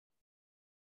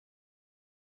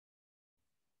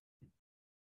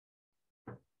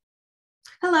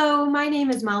Hello, my name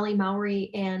is Molley Mower,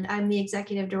 and I'm the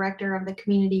Executive Director of the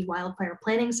Community Wildfire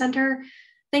Planning Center.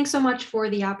 Thanks so much for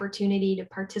the opportunity to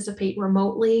participate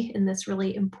remotely in this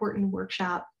really important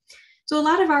workshop. So a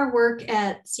lot of our work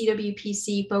at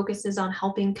CWPC focuses on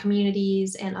helping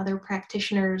communities and other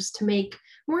practitioners to make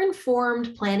more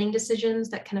informed planning decisions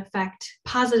that can affect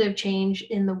positive change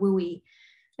in the WUI.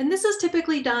 And this is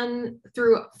typically done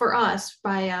for us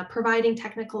by providing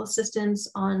technical assistance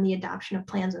on the adoption of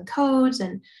plans and codes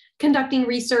and conducting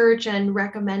research and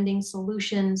recommending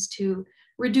solutions to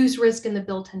reduce risk in the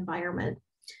built environment.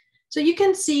 So you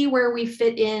can see where we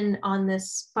fit in on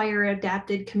this fire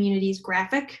adapted communities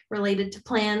graphic related to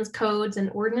plans, codes, and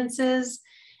ordinances.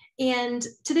 And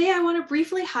today I want to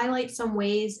briefly highlight some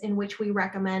ways in which we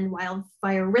recommend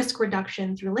wildfire risk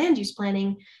reduction through land use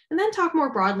planning, and then talk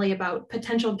more broadly about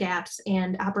potential gaps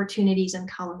and opportunities in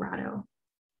Colorado.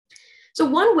 So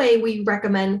one way we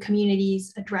recommend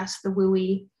communities address the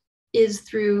WUI is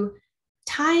through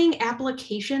tying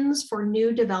applications for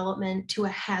new development to a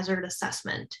hazard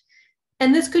assessment.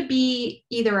 And this could be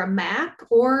either a map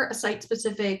or a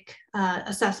site-specific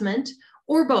assessment,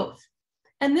 or both.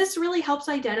 And this really helps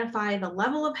identify the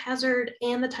level of hazard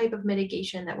and the type of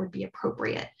mitigation that would be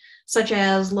appropriate, such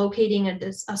as locating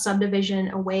a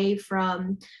subdivision away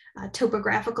from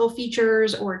topographical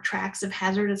features or tracts of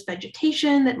hazardous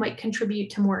vegetation that might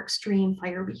contribute to more extreme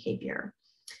fire behavior.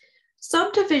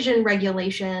 Subdivision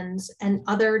regulations and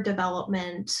other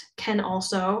development can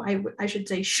also, I should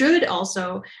say, should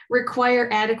also require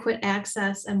adequate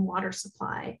access and water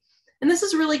supply. And this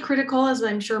is really critical, as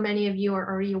I'm sure many of you are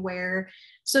already aware,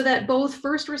 so that both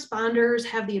first responders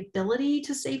have the ability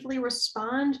to safely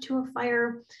respond to a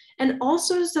fire, and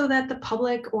also so that the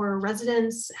public or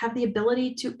residents have the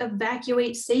ability to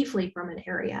evacuate safely from an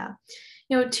area.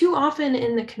 You know, too often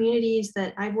in the communities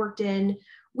that I've worked in,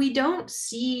 we don't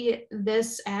see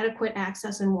this adequate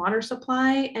access and water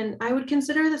supply, and I would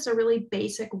consider this a really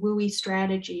basic WUI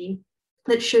strategy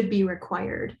that should be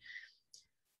required.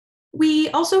 We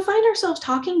also find ourselves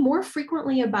talking more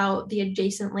frequently about the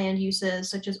adjacent land uses,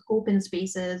 such as open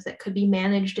spaces that could be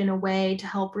managed in a way to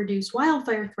help reduce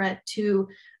wildfire threat to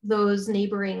those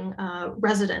neighboring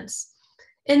residents.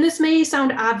 And this may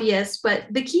sound obvious, but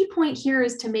the key point here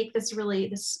is to make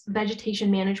this vegetation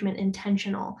management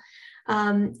intentional.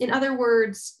 In other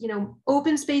words,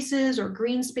 open spaces or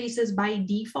green spaces by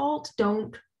default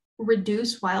don't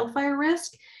reduce wildfire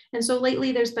risk. And so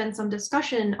lately there's been some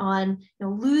discussion on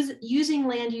using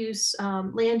land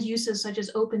uses such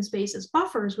as open space as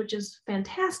buffers, which is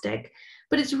fantastic.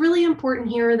 But it's really important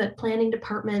here that planning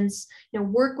departments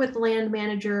work with land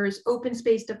managers, open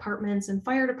space departments, and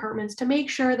fire departments to make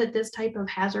sure that this type of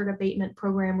hazard abatement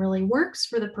program really works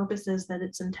for the purposes that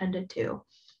it's intended to.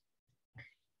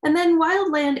 And then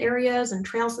wildland areas and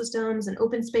trail systems and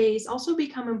open space also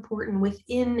become important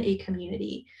within a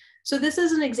community. So this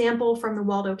is an example from the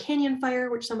Waldo Canyon fire,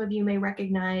 which some of you may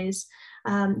recognize.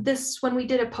 When we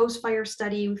did a post-fire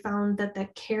study, we found that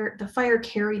the fire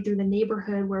carried through the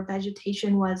neighborhood where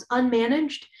vegetation was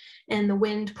unmanaged, and the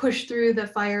wind pushed through the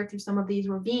fire through some of these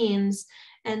ravines.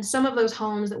 And some of those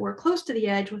homes that were close to the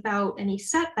edge without any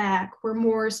setback were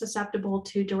more susceptible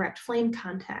to direct flame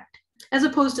contact, as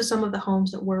opposed to some of the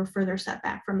homes that were further set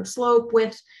back from the slope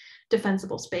with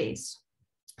defensible space.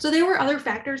 So there were other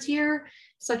factors here,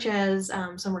 such as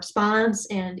some response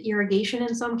and irrigation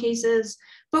in some cases,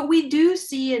 but we do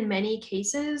see in many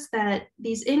cases that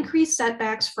these increased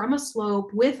setbacks from a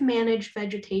slope with managed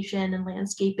vegetation and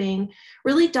landscaping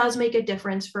really does make a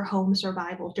difference for home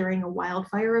survival during a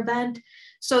wildfire event.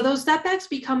 So those setbacks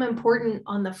become important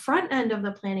on the front end of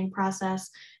the planning process,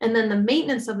 and then the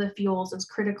maintenance of the fuels is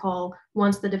critical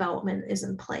once the development is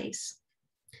in place.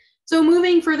 So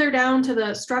moving further down to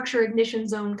the structure ignition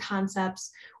zone concepts,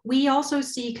 we also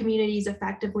see communities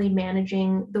effectively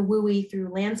managing the WUI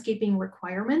through landscaping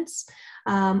requirements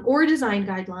or design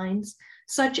guidelines,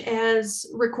 such as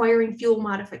requiring fuel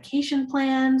modification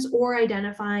plans or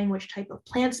identifying which type of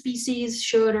plant species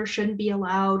should or shouldn't be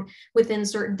allowed within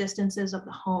certain distances of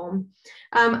the home.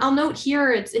 I'll note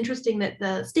here, it's interesting that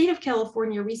the state of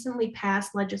California recently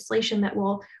passed legislation that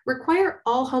will require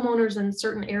all homeowners in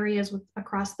certain areas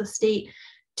across the state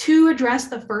to address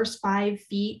the first 5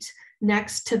 feet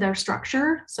next to their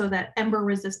structure, so that ember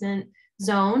resistant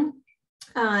zone.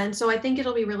 And so I think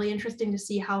it'll be really interesting to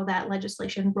see how that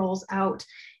legislation rolls out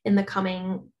in the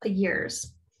coming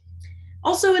years.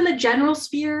 Also, in the general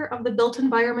sphere of the built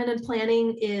environment and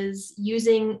planning is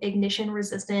using ignition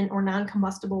resistant or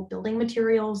non-combustible building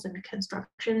materials and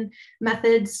construction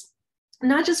methods.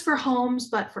 not just for homes,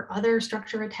 but for other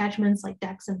structure attachments like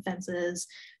decks and fences,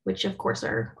 which of course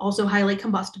are also highly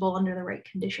combustible under the right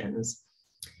conditions.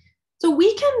 So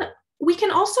we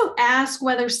can also ask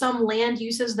whether some land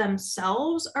uses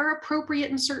themselves are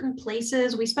appropriate in certain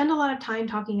places. We spend a lot of time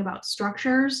talking about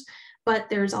structures, but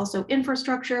there's also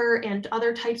infrastructure and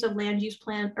other types of land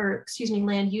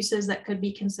uses that could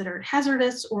be considered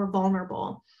hazardous or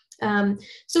vulnerable.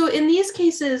 So in these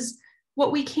cases,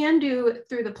 what we can do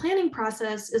through the planning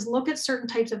process is look at certain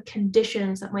types of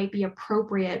conditions that might be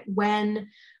appropriate when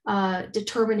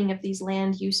determining if these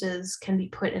land uses can be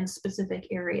put in specific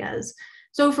areas.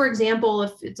 So for example,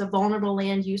 if it's a vulnerable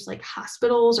land use like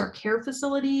hospitals or care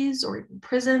facilities or even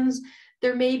prisons,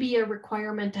 there may be a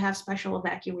requirement to have special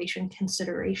evacuation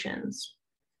considerations.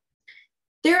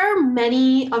 There are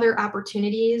many other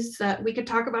opportunities that we could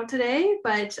talk about today,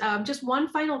 but just one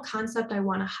final concept I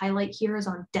want to highlight here is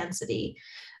on density.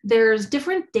 There's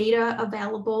different data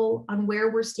available on where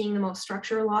we're seeing the most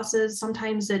structure losses.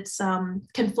 Sometimes it's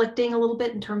conflicting a little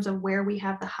bit in terms of where we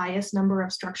have the highest number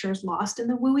of structures lost in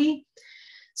the WUI.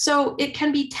 So it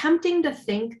can be tempting to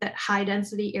think that high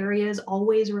density areas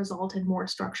always result in more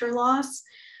structure loss.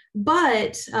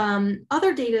 But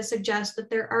other data suggest that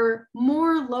there are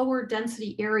more lower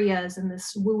density areas in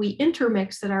this WUI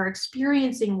intermix that are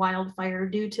experiencing wildfire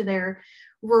due to their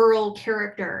rural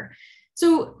character.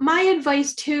 So my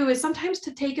advice too is sometimes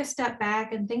to take a step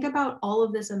back and think about all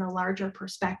of this in a larger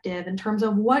perspective in terms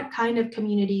of what kind of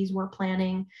communities we're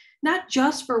planning, not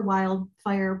just for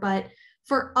wildfire, but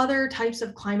for other types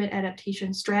of climate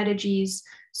adaptation strategies.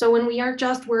 So when we aren't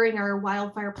just wearing our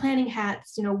wildfire planning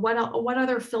hats, what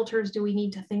other filters do we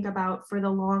need to think about for the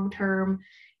long term,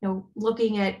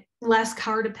 looking at less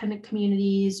car dependent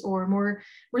communities or more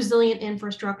resilient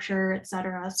infrastructure, et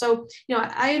cetera. So,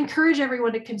 I encourage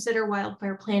everyone to consider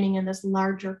wildfire planning in this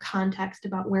larger context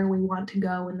about where we want to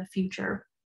go in the future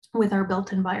with our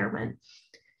built environment.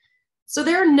 So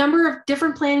there are a number of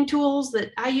different planning tools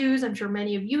that I use, I'm sure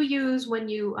many of you use when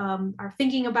you are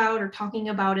thinking about or talking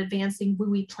about advancing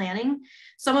WUI planning.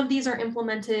 Some of these are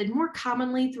implemented more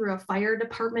commonly through a fire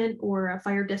department or a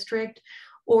fire district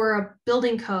or a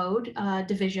building code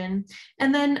division.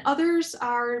 And then others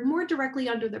are more directly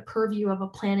under the purview of a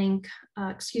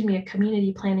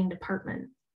community planning department.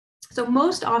 So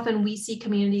most often we see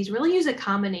communities really use a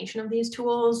combination of these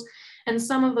tools, and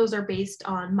some of those are based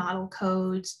on model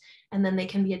codes, and then they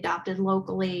can be adopted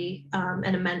locally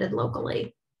and amended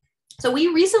locally. So we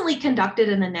recently conducted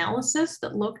an analysis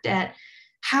that looked at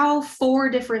how 4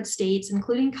 different states,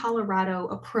 including Colorado,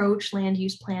 approach land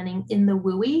use planning in the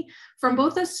WUI from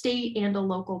both a state and a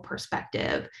local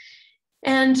perspective.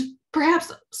 And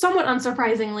perhaps somewhat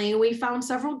unsurprisingly, we found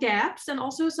several gaps and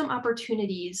also some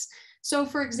opportunities. So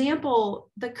for example,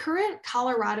 the current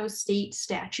Colorado state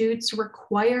statutes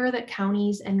require that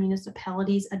counties and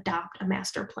municipalities adopt a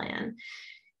master plan.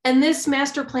 And this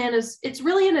master plan it's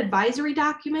really an advisory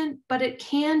document, but it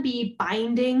can be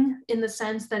binding in the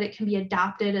sense that it can be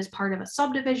adopted as part of a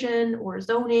subdivision or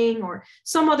zoning or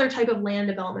some other type of land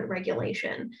development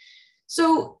regulation.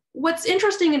 So what's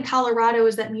interesting in Colorado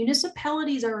is that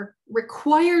municipalities are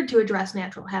required to address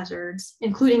natural hazards,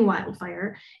 including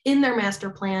wildfire, in their master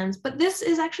plans, but this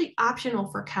is actually optional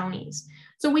for counties.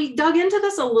 So we dug into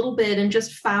this a little bit and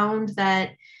just found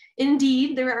that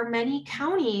indeed, there are many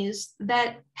counties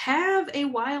that have a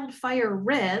wildfire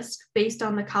risk based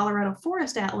on the Colorado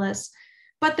Forest Atlas,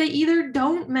 but they either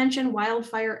don't mention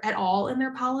wildfire at all in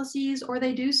their policies or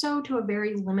they do so to a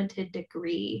very limited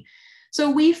degree. So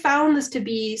we found this to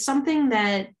be something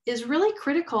that is really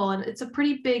critical, and it's a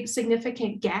pretty big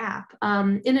significant gap.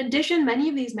 In addition, many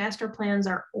of these master plans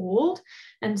are old,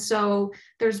 and so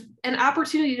there's an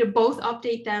opportunity to both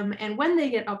update them and when they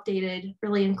get updated,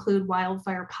 really include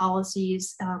wildfire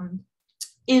policies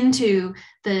into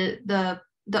the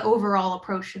overall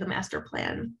approach to the master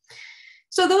plan.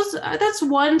 So that's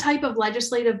one type of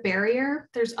legislative barrier.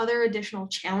 There's other additional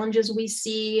challenges we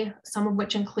see, some of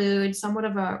which include somewhat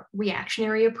of a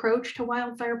reactionary approach to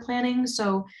wildfire planning.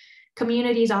 So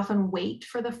communities often wait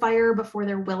for the fire before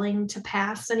they're willing to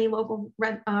pass any local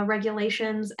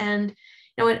regulations. And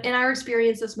in our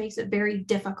experience, this makes it very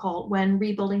difficult when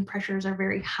rebuilding pressures are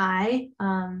very high.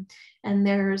 And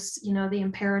there's the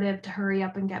imperative to hurry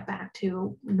up and get back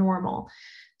to normal.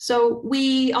 So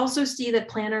we also see that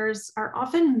planners are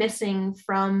often missing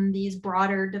from these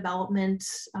broader development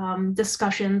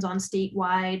discussions on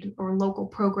statewide or local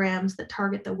programs that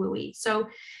target the WUI. So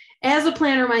as a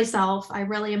planner myself, I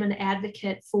really am an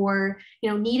advocate for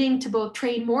needing to both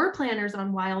train more planners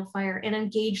on wildfire and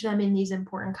engage them in these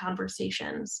important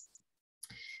conversations.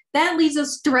 That leads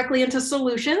us directly into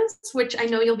solutions, which I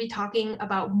know you'll be talking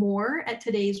about more at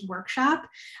today's workshop.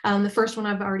 The first one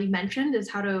I've already mentioned is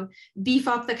how to beef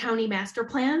up the county master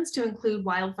plans to include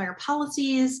wildfire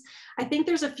policies. I think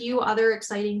there's a few other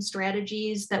exciting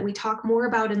strategies that we talk more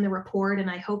about in the report, and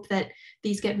I hope that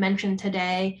these get mentioned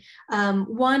today.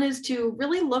 One is to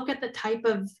really look at the type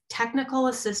of technical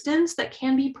assistance that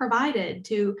can be provided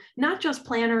to not just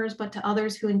planners, but to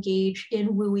others who engage in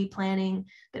WUI planning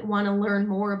that want to learn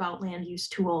more about land use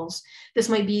tools. This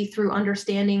might be through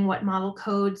understanding what model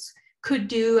codes could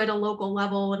do at a local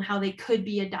level and how they could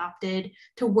be adopted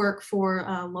to work for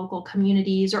local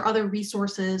communities, or other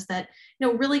resources that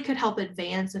really could help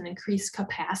advance and increase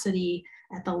capacity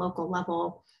at the local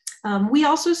level. We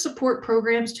also support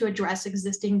programs to address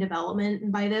existing development.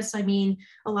 And by this, I mean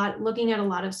looking at a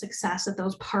lot of success at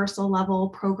those parcel level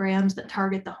programs that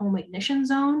target the home ignition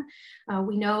zone.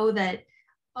 We know that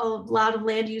a lot of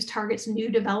land use targets new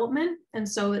development. And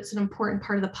so it's an important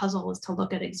part of the puzzle is to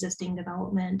look at existing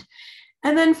development.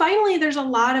 And then finally, there's a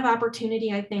lot of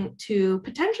opportunity, I think, to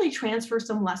potentially transfer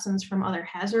some lessons from other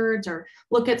hazards, or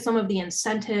look at some of the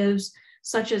incentives,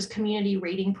 such as community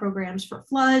rating programs for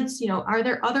floods. Are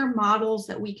there other models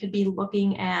that we could be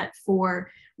looking at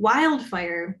for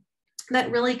wildfire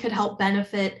that really could help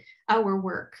benefit our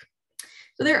work?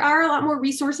 So there are a lot more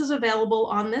resources available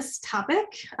on this topic,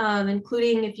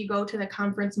 including if you go to the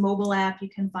conference mobile app, you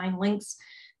can find links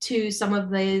to some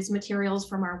of these materials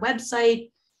from our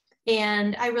website.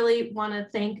 And I really want to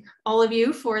thank all of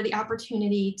you for the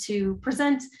opportunity to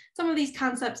present some of these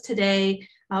concepts today.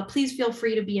 Please feel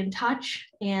free to be in touch,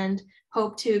 and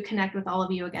hope to connect with all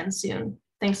of you again soon.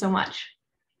 Thanks so much.